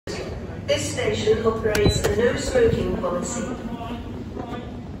This station operates a no smoking policy.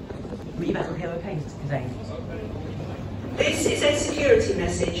 Were you back here okay today? This is a security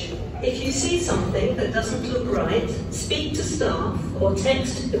message. If you see something that doesn't look right, speak to staff or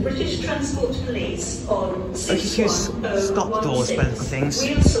text the British Transport Police on 61016. Stop doors for things.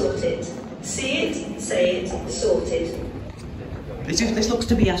 We'll sort it. See it, say it, sorted. This looks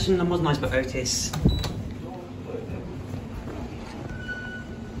to be actually a modernised but Otis.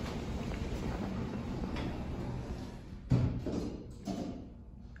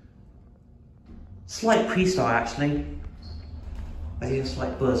 Slight pre-start actually. Maybe a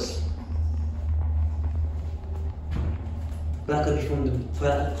slight buzz. But that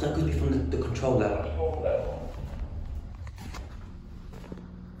could be from the control level.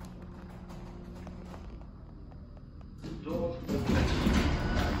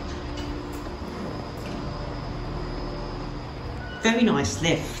 Very nice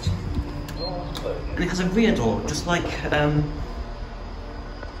lift. And it has a rear door, just like it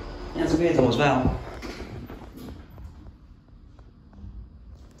has a rear door as well.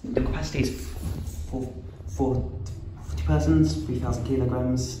 The capacity is for 40 persons, 3,000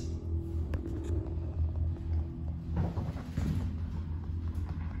 kilograms.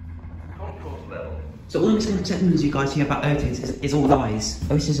 So all the misconceptions you guys hear about Otis is all lies.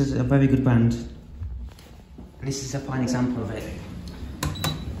 Otis is a very good brand. And this is a fine example of it.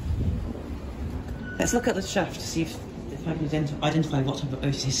 Let's look at the shaft to see if I can identify what type of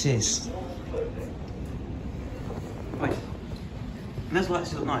Otis this is. Right. And those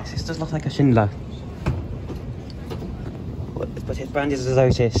lights look nice. This does look like a Schindler. But it's branded as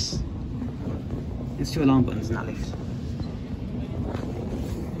Otis. There's 2 alarm buttons in that lift.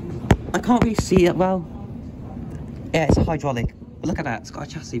 I can't really see it well. Yeah, it's a hydraulic. But look at that, it's got a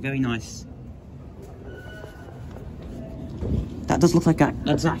chassis, very nice. That does look like that.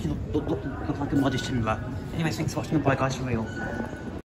 That does actually look like a modest Schindler. Anyways, thanks for watching. Bye guys, for real.